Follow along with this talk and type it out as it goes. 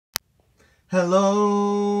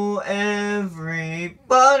Hello everybody!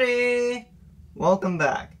 Welcome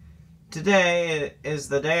back. Today is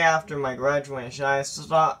the day after my graduation. I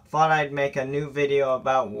thought I'd make a new video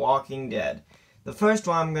about Walking Dead. The first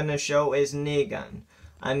one I'm going to show is Negan.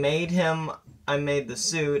 I made the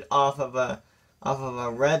suit off of a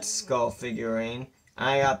Red Skull figurine.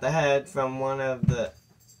 I got the head from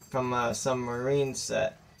from a submarine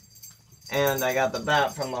set. And I got the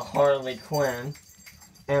bat from a Harley Quinn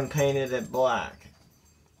and painted it black.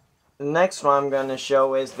 The next one I'm going to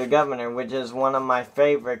show is the Governor, which is one of my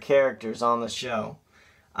favorite characters on the show.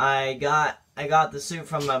 I got the suit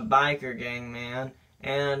from a biker gang man,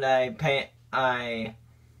 and I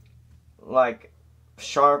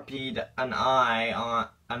sharpied an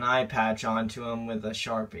eye patch onto him with a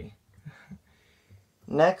Sharpie.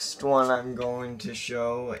 Next one I'm going to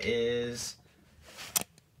show is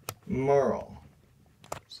Merle.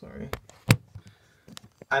 Sorry.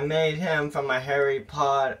 I made him from a Harry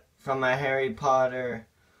Potter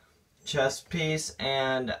chest piece,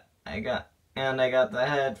 and I got the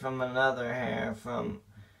head from another hair from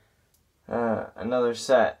another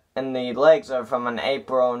set, and the legs are from an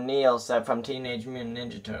April O'Neil set from Teenage Mutant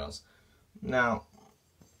Ninja Turtles. Now,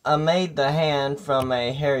 I made the hand from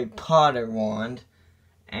a Harry Potter wand,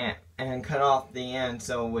 and cut off the end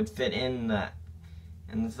so it would fit in the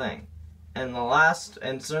thing. And the last,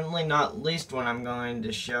 and certainly not least one I'm going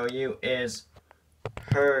to show you is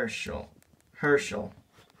Herschel.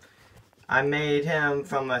 I made him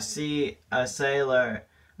from a sailor's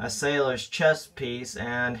chest piece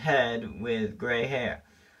and head with gray hair.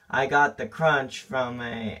 I got the crunch from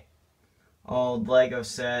a old Lego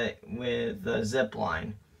set with a zip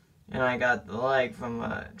line. And I got the leg from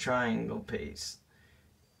a triangle piece.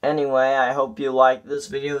 Anyway, I hope you liked this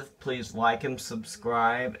video. Please like and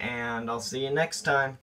subscribe, and I'll see you next time.